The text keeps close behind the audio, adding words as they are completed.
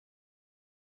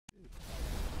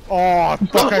Oh,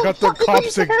 fuck, I got the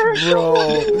cops again, bro.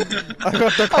 I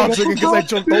got the cops again because I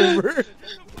jumped over.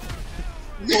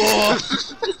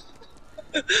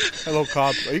 Hello,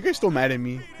 cops. Are you guys still mad at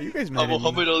me? Are you guys mad at me?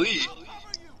 Muhammad Ali.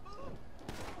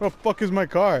 Where the fuck is my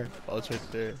car? Oh, it's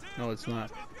right there. No, it's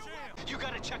not. You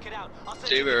gotta check it out.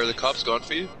 David, are the cops gone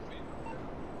for you?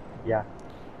 Yeah.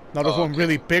 Now there's one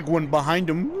really big one behind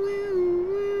him.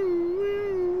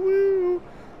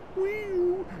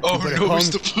 Oh no, it's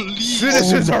the police!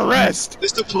 Citizens arrest!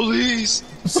 It's the police!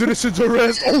 Citizens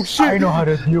arrest! Oh shit! I know how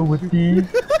to deal with these.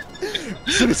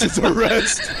 Citizens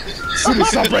arrest! Citizens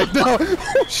stop right now!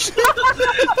 Oh shit!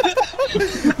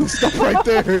 Stop right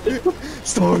there!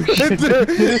 Stop right there!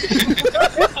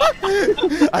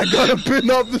 I got a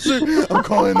pin officer! I'm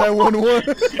calling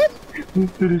 911!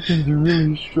 These citizens are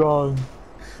really strong.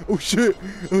 Oh shit!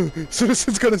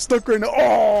 Citizens got us stuck right now!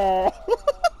 Oh!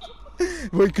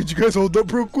 Wait, could you guys hold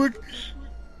up real quick?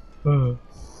 I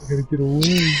gotta get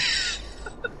away.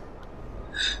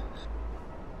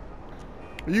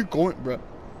 Are you going, bro?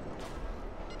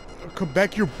 Come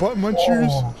back, your butt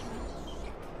munchers! Oh.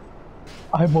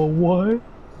 I'm a what?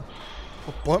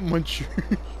 A butt muncher.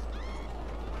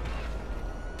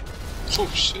 Oh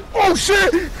shit! Oh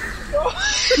shit!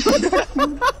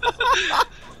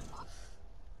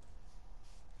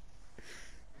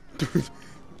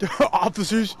 Dude,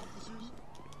 officers,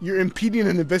 you're impeding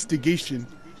an investigation.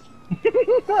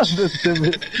 It's a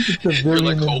You're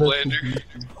like villain Homelander.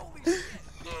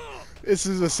 This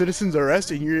is a citizen's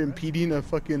arrest and you're impeding a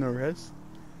fucking arrest?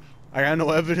 I got no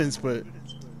evidence, but...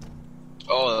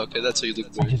 Oh, okay, that's how you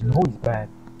look. I just know it's bad.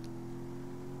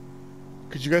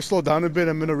 Could you guys slow down a bit?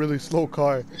 I'm in a really slow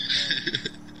car.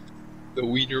 The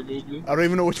wiener movement. I don't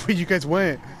even know which way you guys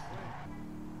went.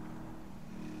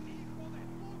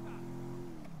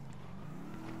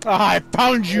 Ah, I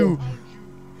found you!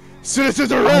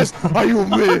 Citizens arrest! Are you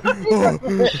mad?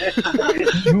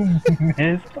 You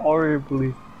missed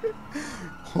horribly.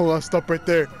 Hold on, stop right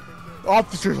there.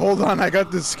 Officers, hold on, I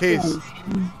got this case.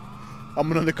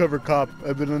 I'm an undercover cop.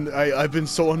 I've been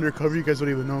so undercover, you guys don't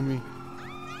even know me.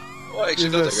 Oh, I actually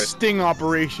It's know a that guy. sting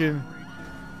operation.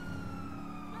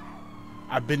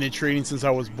 I've been in training since I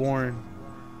was born.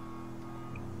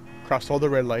 Crossed all the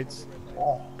red lights.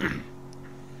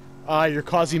 You're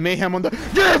causing mayhem on the—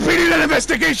 You're impeding an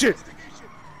investigation!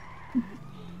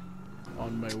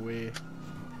 On my way.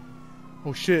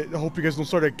 Oh shit, I hope you guys don't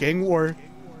start a gang war.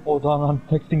 Hold on, I'm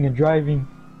texting and driving.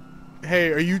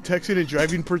 Hey, are you texting and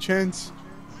driving perchance?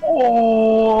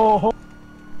 Oh!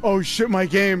 Oh shit, my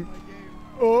game.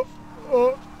 Oh,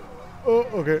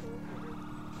 okay.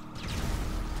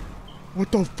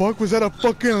 What the fuck? Was that a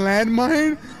fucking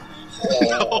landmine?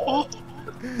 No.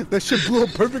 That shit blew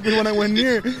up perfectly when I went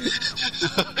near.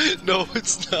 No,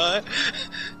 it's not.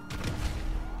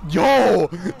 Yo!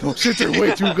 Those shits are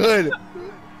way too good.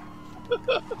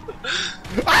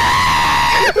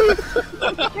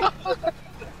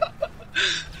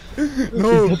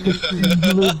 No.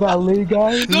 You little ballet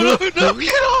guy? No, get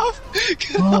off!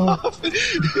 Get off!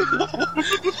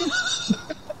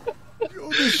 Yo,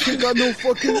 this shit got no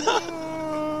fucking...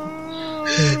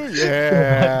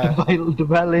 yeah. The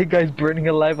ballet guy's burning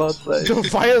alive outside. The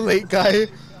violate guy.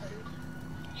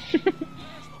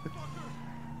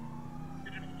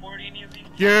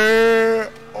 Yeah.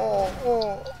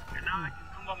 Oh.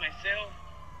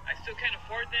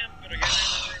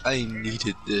 I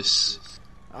needed this.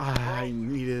 I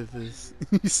needed this.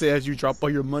 You say as you drop all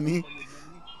your money.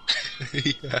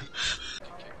 Yeah.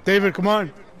 David, come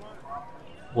on.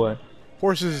 What?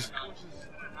 Horses.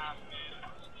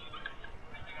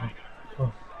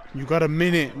 You got a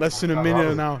minute. Less than a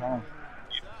minute now.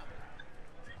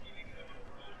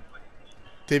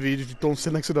 David, if you don't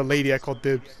sit next to the lady, I call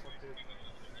dibs.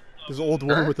 There's an old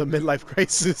woman with a midlife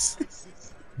crisis.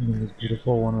 You mean this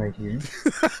beautiful one right here?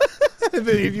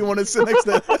 If you want to sit next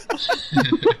to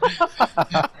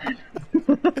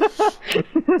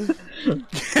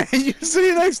you're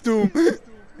sitting next to him.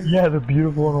 Yeah, the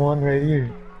beautiful one right here.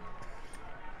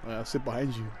 I'll sit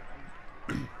behind you.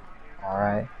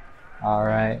 Alright.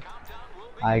 Alright.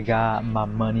 I got my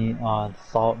money on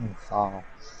salt and sauce.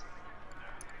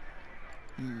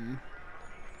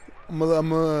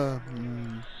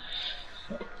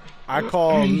 I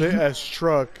call lit as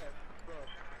truck.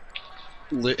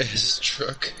 Lit as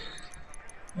truck.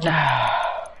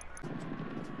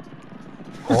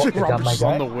 Oh, is that Robert's my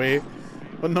guy? on the way.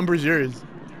 What number's yours?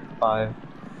 5.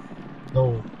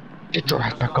 No. Get your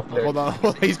ass back up there. Hold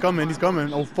on, he's coming, he's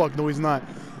coming. Oh fuck, no he's not.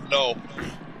 No.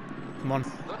 Come on.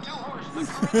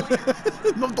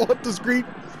 No, don't hit the screen.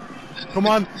 Come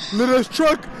on, let us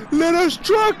truck! Let us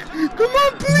truck! Come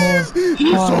on, please!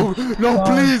 Come on, No,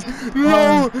 please!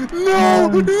 No! No!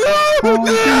 No!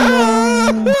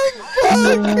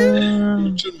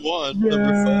 Option 1,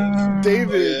 number 5.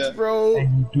 David, Yeah. bro!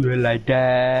 And you do it like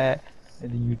that.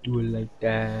 And then you do it like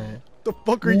that. The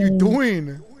fuck are you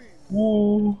doing? Ooh.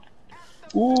 Ooh.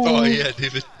 Oh yeah,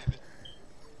 David.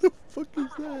 The fuck is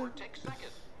that?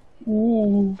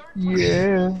 Ooh.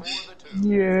 Yeah.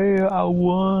 Yeah, I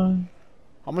won.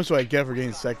 How much do I get for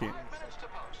getting second?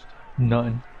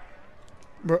 None.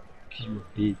 Bro. You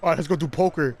bitch. Alright, let's go do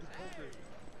poker.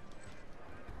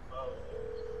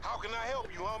 How can I help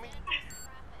you, homie?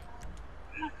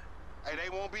 Hey, they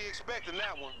won't be expecting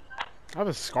that one. I have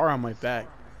a scar on my back.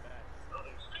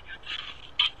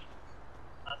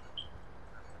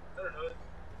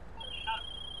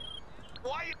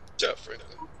 Why you? Shut up, Frank.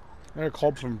 I got a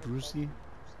call from Brucey.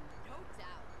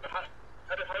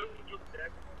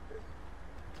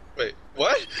 Wait,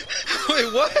 what?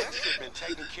 Wait, what? Been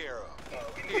taken care of.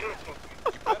 You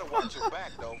better watch your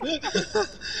back, though. What?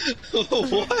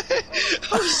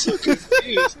 I was so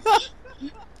confused.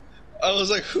 I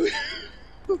was like, who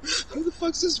the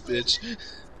fuck's this bitch?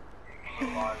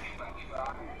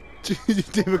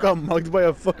 David got mugged by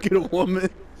a fucking woman.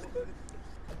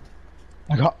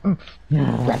 I got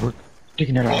Robert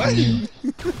taking it out What? of you.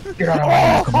 Get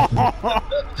out of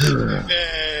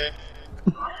Eh.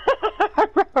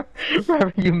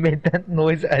 Robert, you made that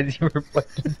noise as you were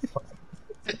fucking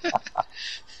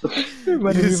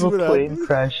reminded me Yes, of a what plane happened?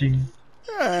 crashing.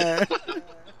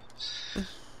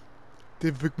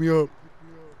 David, pick me up.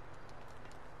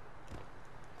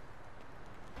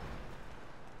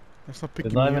 That's not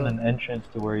picking There's not me even up. an entrance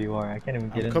to where you are. I can't even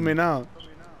get in. I'm coming out.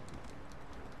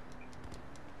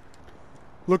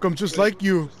 Look, I'm just like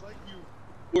you.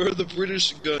 Where are the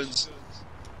British guns?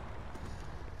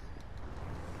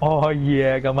 Oh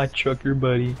yeah, I got my trucker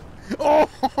buddy. Oh!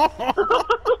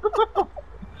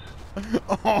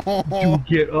 Dude,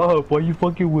 get up. Why you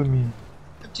fucking with me?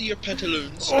 Empty your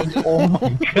pantaloons. Oh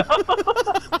my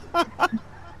god.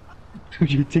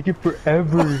 Dude, you're taking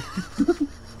forever.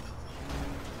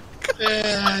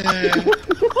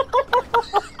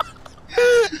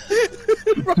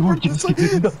 Dude, just get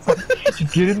in the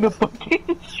just get in the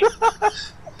fucking truck.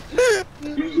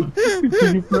 You're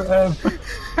taking forever.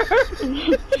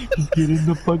 Just get in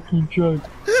the fucking truck.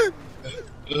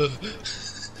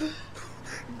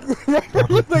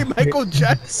 Look like Michael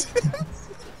Jackson.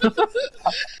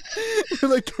 With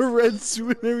like the red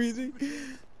suit and everything.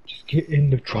 Just get in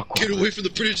the truck. Get away from the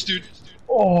British, dude.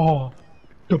 Oh,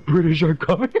 the British are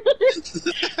coming.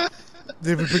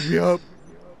 David, pick me up.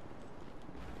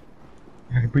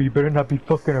 But you better not be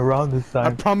fucking around this I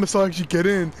time. promise I'll actually get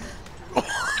in.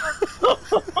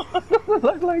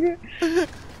 Look like it.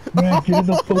 Man, get in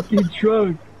the fucking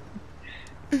truck.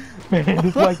 Man, this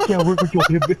is why I can't work with your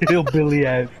hillbilly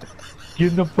ass. Get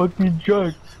in the fucking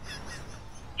truck.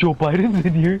 Joe Biden's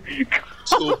in here.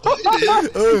 Joe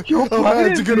Biden. Joe I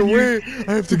have Biden's to get in here. away.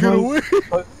 I have to get away.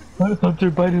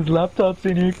 Hunter Biden's laptop's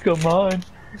in here. Come on.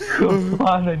 Come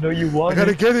on. I know you I want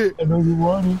gotta it. get it. I know you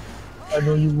want it. I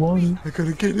know you want it. I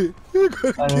gotta get it. I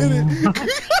gotta I get know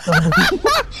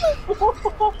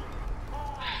it.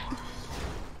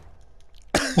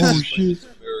 Oh shit.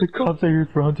 The cops are here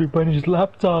for Hunter Biden's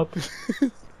laptop.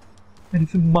 And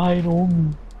it's mine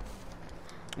only.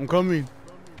 I'm coming.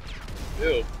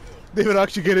 Ew. David,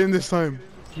 actually get in this time.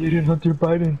 Get in, Hunter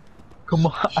Biden. Come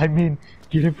on, I mean,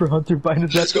 get in for Hunter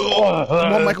Biden's Let's go.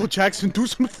 Come on, Michael Jackson, do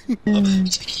something. I'm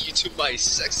taking you to my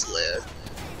sex lab.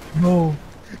 No,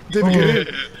 David, get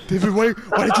in. David, why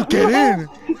did you get in?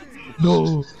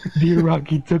 no, the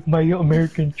Iraqi took my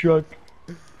American truck.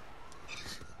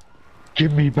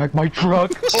 Give me back my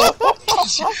truck.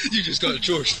 You just got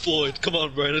George Floyd. Come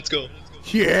on, Brian, let's go.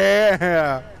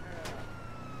 Yeah.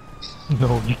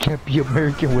 No, you can't be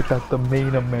American without the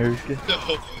main American.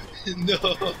 No,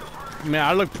 no. Man,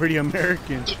 I look pretty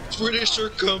American. The British are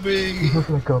coming. You look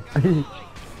like a bitch.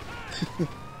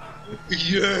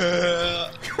 Yeah.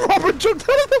 Robert jumped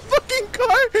out of the fucking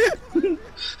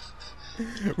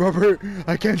car. Robert,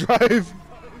 I can't drive.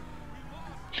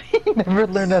 Never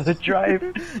learned how to drive.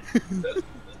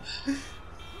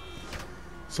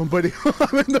 Somebody,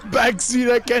 I'm in the back seat.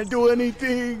 I can't do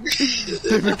anything.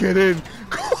 David, get in.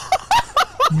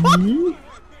 Me?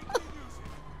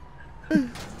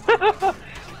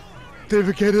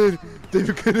 David, get in.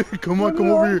 David, get in. Come on, come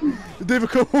over here. David,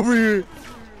 come over here.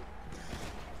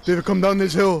 David, come down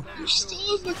this hill. You're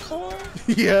still in the car.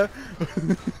 Yeah.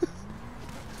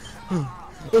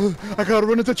 I gotta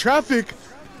run into traffic.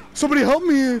 Somebody help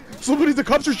me. The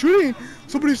cops are shooting.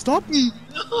 Somebody stop me.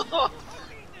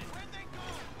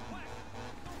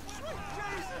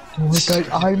 Oh my god,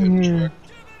 I'm here.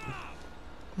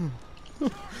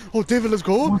 Oh, David, let's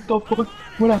go. What the fuck?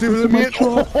 What happened David, to my let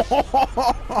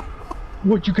truck?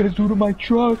 What you guys do to my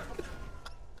truck?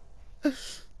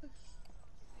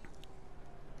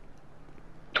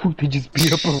 Dude, they just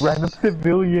beat up a random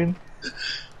civilian.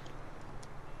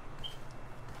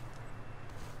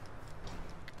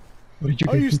 What did you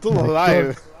How are guys you do still to my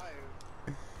alive? truck?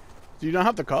 Do you not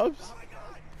have the cops?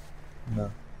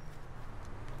 No.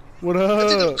 What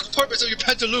It's in the up? compartments of your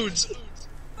pantaloons.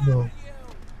 No.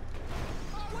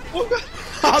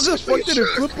 How the fuck did it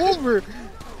flip over?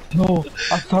 No.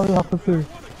 I'm sorry, officer.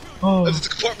 Oh. It's the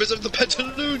compartments of the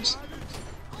pantaloons.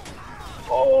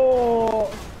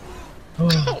 Oh.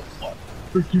 Oh.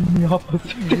 Forgive me,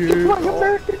 officer. Yeah. My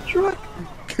American truck.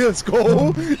 Let's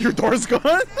go. Your door's gone.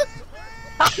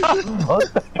 Oh,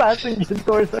 the passenger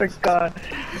doors are gone.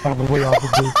 Out of the way,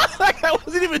 officer. I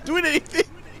wasn't even doing anything.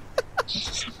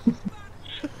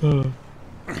 Gonna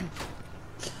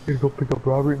go pick up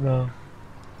Robert now.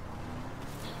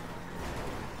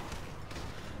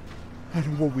 I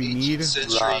know what we need.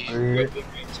 Century Robert.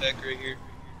 weaponry tech right here.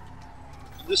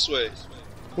 This way.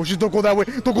 Oh shit, don't go that way.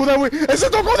 Don't go that way. I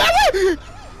said don't go that way.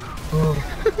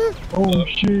 Oh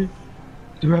shit.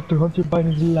 They're after Hunter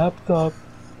buying his laptop.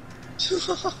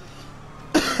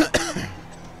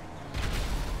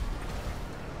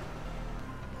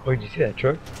 Oh, did you see that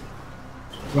truck?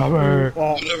 Robert!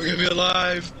 Oh, You're never gonna be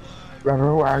alive.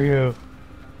 Robert, where are you?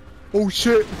 oh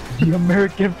shit. The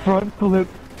American front flip.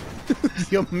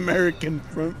 The American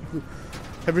front.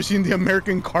 Have you seen the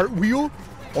American cartwheel?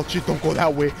 Oh shit, don't go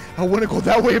that way. I wanna go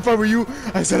that way if I were you.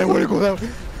 I said I wanna go that way.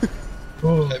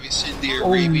 Oh, Have you seen the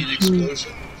Arabian shit.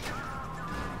 explosion?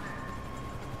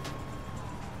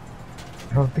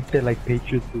 I don't think they like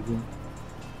patriotism.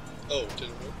 Oh,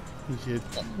 didn't work. Shit,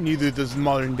 neither does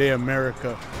modern day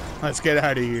America. Let's get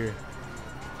out of here.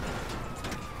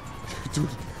 Dude,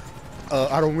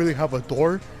 I don't really have a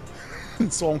door,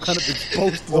 so I'm kind of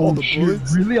exposed to all Oh the shit,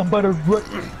 bullets. really? I'm about to run.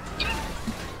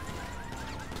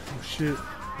 Oh shit.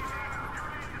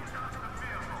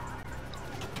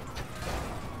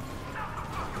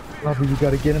 Robert, you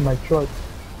gotta get in my truck.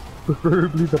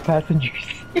 Preferably the passenger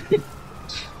seat.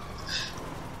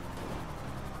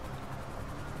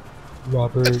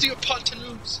 Robert, Empty your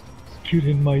pantaloons. get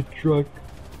in my truck.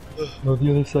 No, the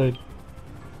other side.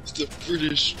 It's the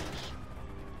British.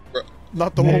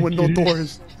 Not the Man, one with no get in.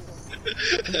 doors.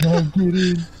 Now get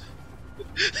in.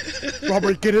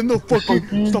 Robert, get in the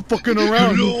fucking. Stop fucking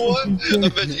around. You know what? I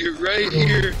bet you're right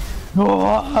here.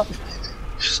 No.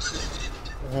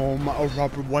 Oh my, oh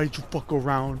Robert, why'd you fuck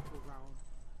around?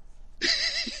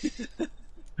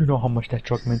 You know how much that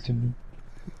truck meant to me.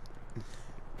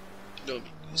 No,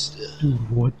 Dude,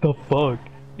 what the fuck?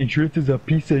 Insurance is a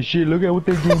piece of shit. Look at what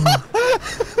they gave me.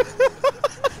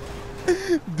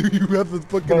 Do you have the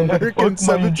fucking Man, American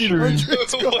fuck my insurance.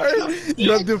 1700s car?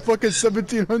 You have the fucking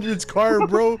 1700s car,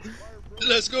 bro.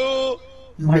 let's go.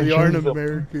 You My really are an insurance is a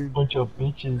American. bunch of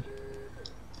bitches.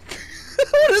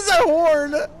 What is that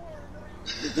horn?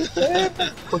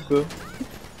 Fuck up.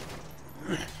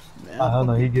 I don't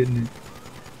know, he getting it.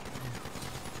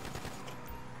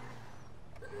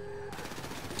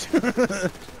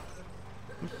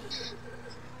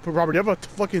 But Robert, you have a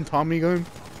fucking Tommy gun?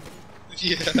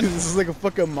 Yeah. This is like a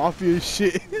fucking mafia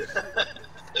shit.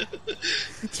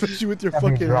 Especially with your That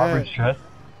means fucking Robert's hat.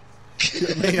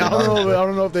 dressed. Man, I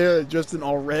don't know if they're dressed in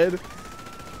all red.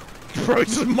 Bro,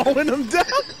 he's just mowing them down.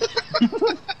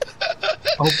 I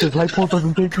hope this light pole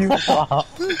doesn't take you. I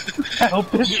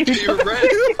hope this tree You're doesn't right.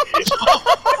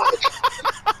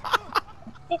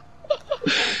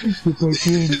 get back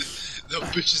in. No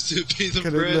bitches to pay the Can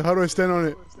I- bread. how do I stand on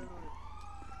it?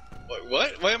 Wait,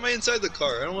 what? Why am I inside the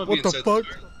car? I don't want to What be the inside fuck?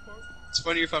 the car. It's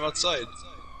funnier if I'm outside.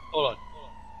 Hold on.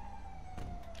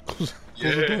 Close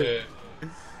the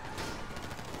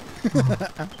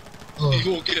door.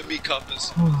 You won't get me,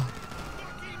 Compass.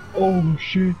 Oh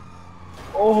shit.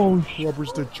 Oh shit.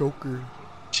 Robert's the Joker.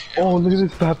 Oh, look at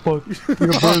this fat fuck. Eat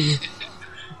a burger.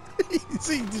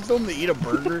 See, he's told him to eat a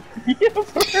burger.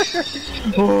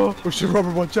 Oh, Oh shit,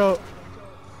 Robert, watch out.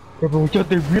 Robert, watch out,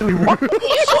 they really want.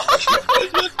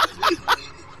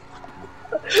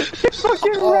 He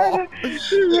fucking ran.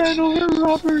 He ran over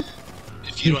Robert.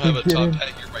 If you don't have a Get top in.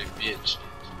 hat, you're my bitch.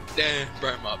 Damn,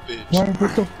 right, my bitch. Robert,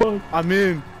 what the fuck? I'm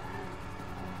in.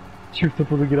 You're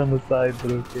supposed to get on the side,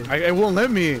 but okay. It won't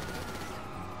let me.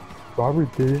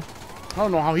 Robert did it. I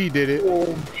don't know how he did it.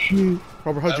 Oh shit.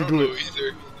 Robert, I how'd you don't do know it?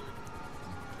 either.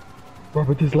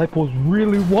 Robert, this light pole's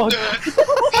really wide.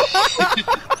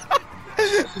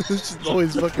 This is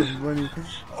always fucking funny.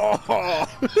 Oh.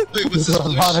 Wait, what's There's this a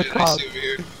blue lot of shit I cops. see over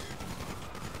here?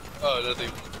 Oh, nothing.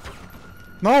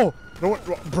 No! No,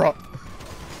 bro.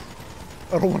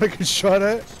 I don't want to get shot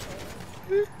at.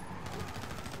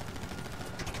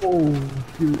 Oh,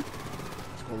 shoot.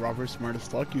 Let's go, Robert, smart as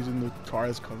fuck, using the car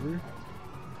as cover.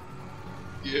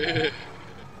 Yeah.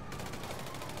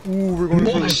 Ooh, we're going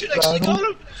Oh to shit! I actually got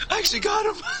him. I actually got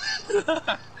him.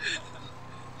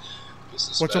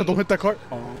 Watch out, don't hit that car.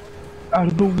 Oh. Out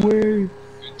of the way.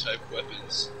 Good type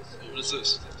weapons. What is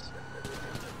this?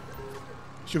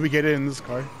 Should we get it in this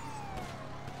car?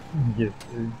 Yes,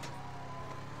 dude.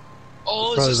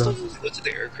 Oh, Probably is this the- what's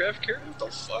the aircraft carrier? What the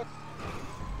fuck?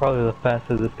 Probably the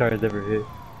fastest this car has ever hit.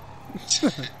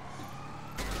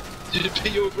 Did it pay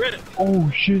you regret it? Oh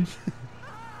shit.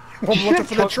 Watch out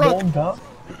for the truck. bombed out.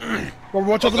 Robert,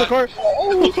 watch out for the car.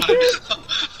 Oh,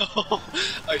 God.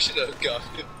 I should have got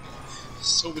him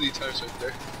so many times right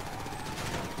there.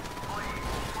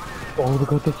 Oh, they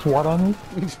got the SWAT on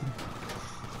us?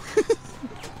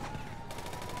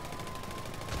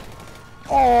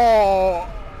 Oh.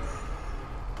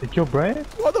 They killed Brian?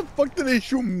 Why the fuck did they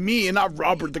shoot me and not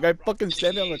Robert, the guy fucking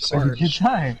standing on the Or car? did you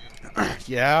die?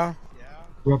 Yeah.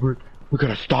 Robert, we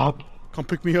gotta stop. Come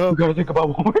pick me We up. gotta think about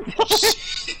what we're doing.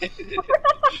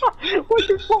 Why'd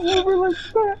you fall over like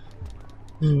that?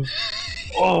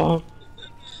 Oh,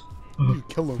 You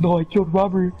kill him. no, I killed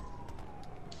Robert.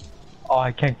 Oh,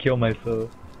 I can't kill myself.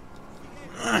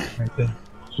 Right then.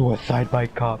 Suicide by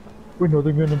cop. We know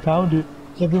they're gonna pound it.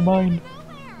 Never mind.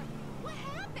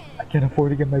 I can't afford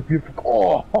to get my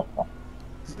beautiful. Oh!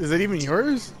 Is it even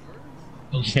yours?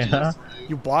 Yeah.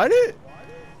 You bought it?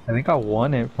 I think I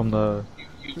won it from the.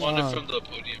 You won it from the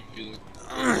podium. You look.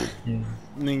 Yeah.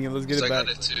 Nigga, let's get 'Cause it I back.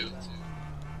 got it too.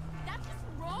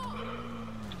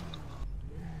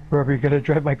 Robert, you gotta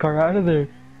drive my car out of there.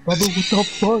 Robert, what the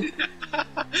fuck?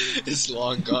 It's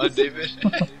long gone, David.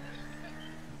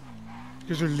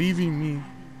 Because you're leaving me.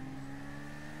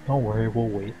 Don't worry, we'll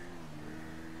wait.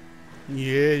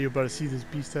 Yeah, you're about to see this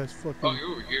beast ass fucking. Oh,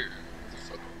 you're over here.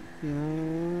 Fuck.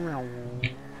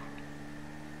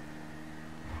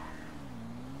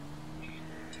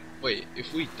 Wait,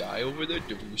 if we die over there,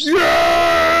 do we?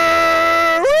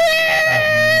 Yeah!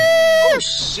 Oh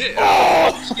shit!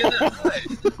 Oh! Get that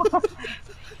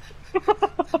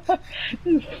high.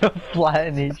 He's so flat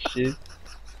and his shit.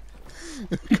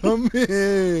 Come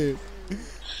in.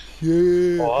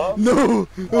 Yeah. What? No.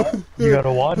 You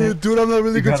gotta want it. Dude, I'm not a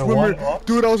really You good gotta want swimmer. it.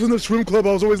 Dude, I was in the swim club.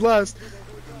 I was always last.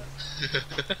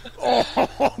 Oh,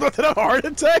 did I have a heart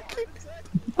attack?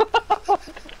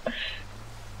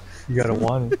 You gotta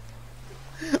want it.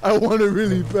 I want it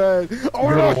really bad. Oh,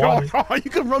 gotta want no, you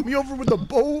can run me over with a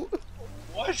boat.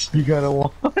 What? You gotta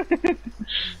want it.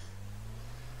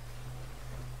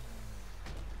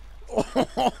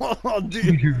 Oh,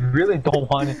 dude. You really don't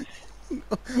want it.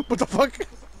 What the fuck?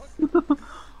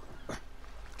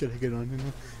 Can I get on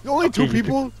it? Only two Okay, you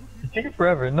people? It's taking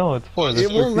forever. No, it's 4.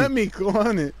 It won't let me go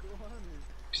on it.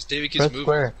 Because David keeps Press moving.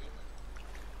 square.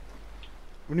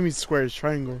 What do you mean square? It's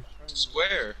triangle.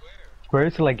 Square. Square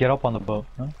is to like get up on the boat,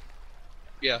 huh?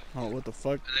 Yeah. Oh, what the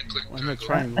fuck? And then click Why am I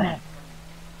triangle. triangle?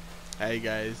 Hey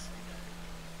guys.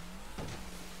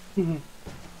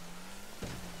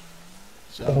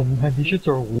 So, Oh man, these shits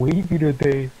are wavy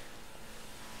today.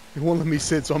 it won't let me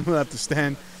sit, so I'm gonna have to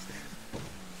stand.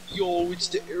 Yo, it's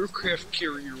the aircraft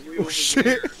carrier way Oh over shit!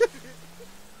 there.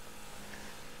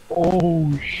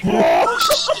 Oh shit.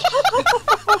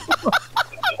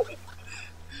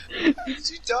 Did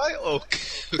you die? Oh.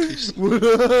 What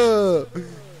up?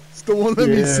 Still won't let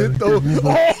me Yeah, sit though. give me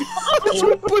Oh, that's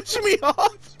what pushed me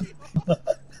off.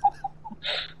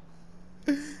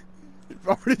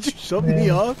 Robert, did you shove me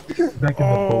Man. off? Back in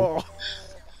the boat.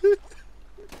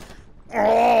 Oh.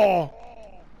 Oh.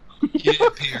 You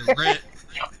didn't pay your rent.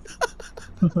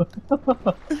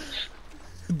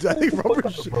 I think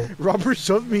Robert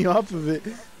shoved me off of it.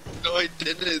 No, I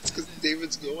didn't. It's because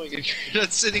David's going and you're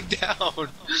not sitting down.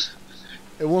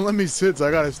 It won't let me sit, so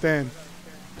I gotta stand.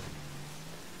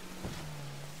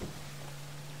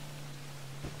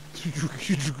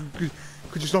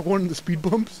 Could you stop one of the speed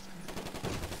bumps?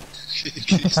 I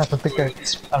think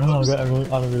I don't know.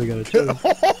 I don't really got a choice.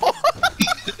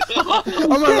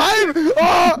 I'm alive!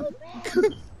 Oh!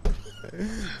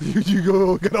 you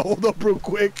go, gotta hold up real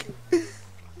quick.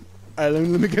 Alright, let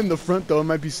me get in the front though, it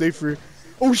might be safer.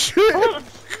 Oh shit! I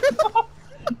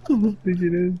don't think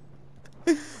it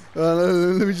is.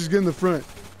 Let me just get in the front.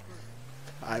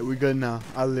 Alright, we're good now.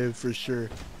 I live for sure.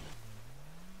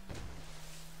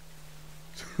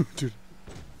 Dude.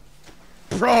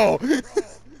 Bro!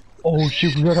 Oh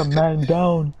shit, we got a man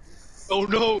down. Oh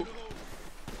no!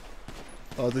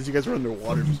 Oh, these you guys were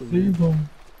underwater for some Save reason. him.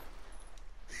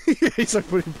 He's like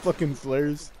putting fucking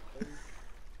flares.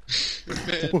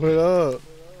 Man. What up?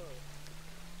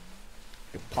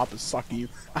 Your pop is sucking you.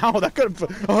 Ow, that could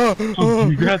have. Oh,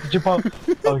 You have to jump out.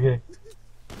 Okay.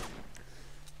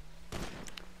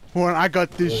 When I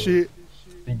got this shit.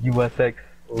 The USX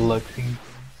Lexington.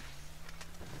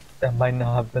 That might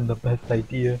not have been the best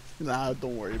idea. Nah,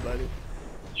 don't worry about it.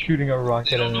 Shooting a They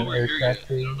rocket at don't know an we're here yet. aircraft.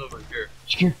 They don't know we're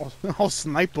here. I'll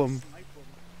snipe him.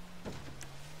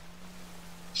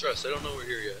 Trust, I don't know we're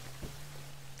here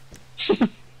yet.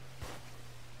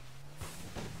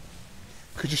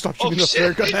 Could you stop Oh shooting the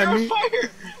flare shit! gun They're at on me?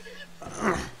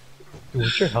 fire! Dude,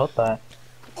 what's your health at?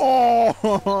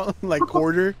 Oh, like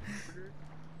quarter.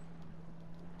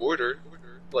 Order?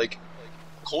 Like,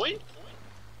 coin?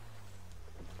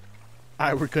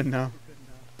 Alright, we're good now.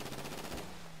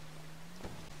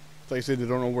 Like I said, they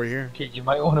don't know we're here. Okay, you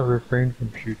might want to refrain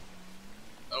from shooting.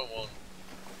 I don't want.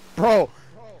 Bro,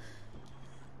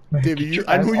 Man, David, get you, your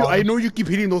I ass know you. on I know you keep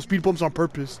hitting those speed bumps on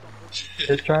purpose.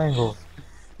 the triangle.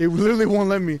 It literally won't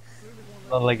let me.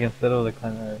 Not like instead of the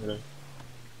kind of.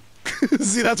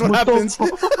 See, that's what happens.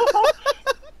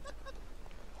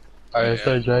 Alright,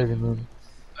 start driving then.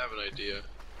 I have an idea.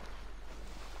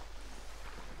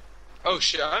 Oh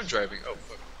shit, I'm driving. Oh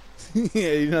fuck.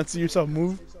 Yeah, you not see yourself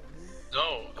move?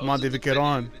 No. Come on, David, get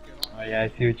on. Oh yeah,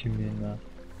 I see what you mean now.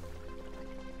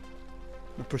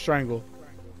 Push triangle.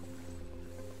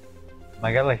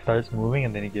 My guy like starts moving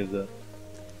and then he gives up.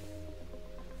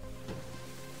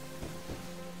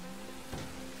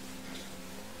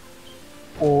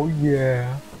 Oh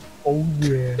yeah. Oh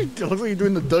yeah. It looks like you're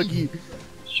doing the Dougie.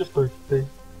 It's your birthday.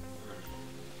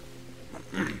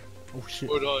 Oh shit.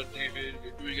 Hold on, David.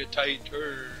 You're doing a tight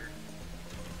turn.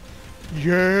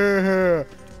 Yeah.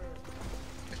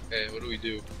 Hey, what do we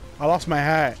do? I lost my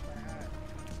hat.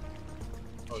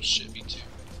 Oh shit, me too.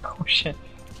 Oh shit.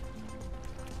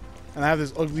 And I have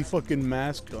this ugly fucking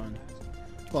mask on.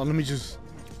 Well, let me just.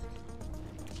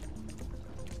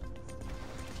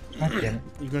 God damn it.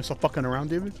 You gonna stop fucking around,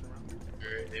 David?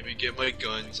 Alright, let me get my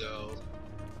guns out.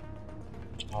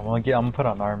 I'm gonna put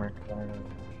on armor. 'Cause I don't know.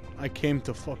 I came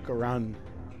to fuck around,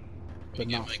 Let but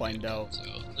me get not my find out. guns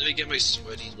out. Let me get my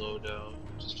sweaty load out.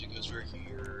 Just because we're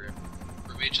here.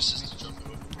 For me, it just is to jump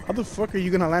over. How the fuck are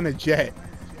you gonna land a jet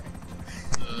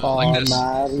Like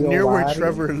this. near where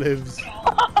Trevor lives?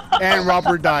 And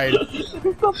Robert died.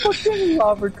 The fucking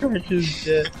Robert crashes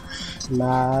jet.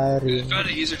 I found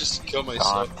it easier just to kill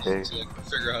myself so I can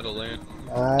figure out how to land.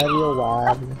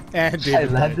 And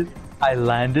David died. I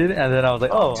landed and then I was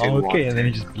like, oh, I'm okay, and then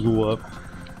he just blew up.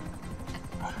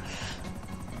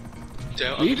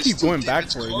 Damn, We I'm keep gonna steal going back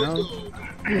David's for it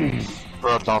cargo.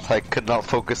 Bro, no, I could not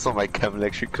focus on my chem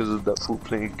lecture because of that fool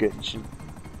playing Genshin.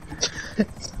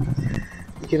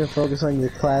 You couldn't focus on your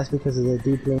class because of the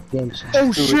deep link games.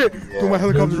 Oh shit! Yeah. Dude, my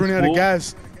helicopter's running out of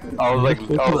gas. I was like,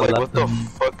 what the him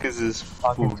fuck is this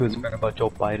talking fool? to his friend about Joe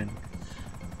Biden.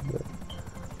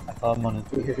 I thought I'm on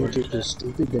You think you're just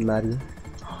stupid, then Maddie.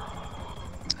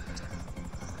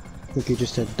 I think you're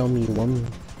just a dummy woman.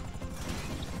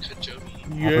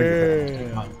 Kajumi.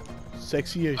 Yeah.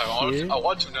 Sexy as shit. I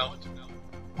want to now.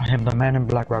 I am the man in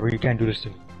black, Robert. You can't do this to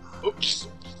me. Oops.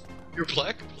 You're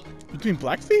black? You doing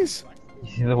blackface? You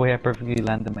see the way I perfectly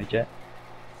landed my jet?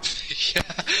 Yeah.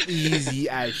 Easy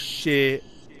as shit.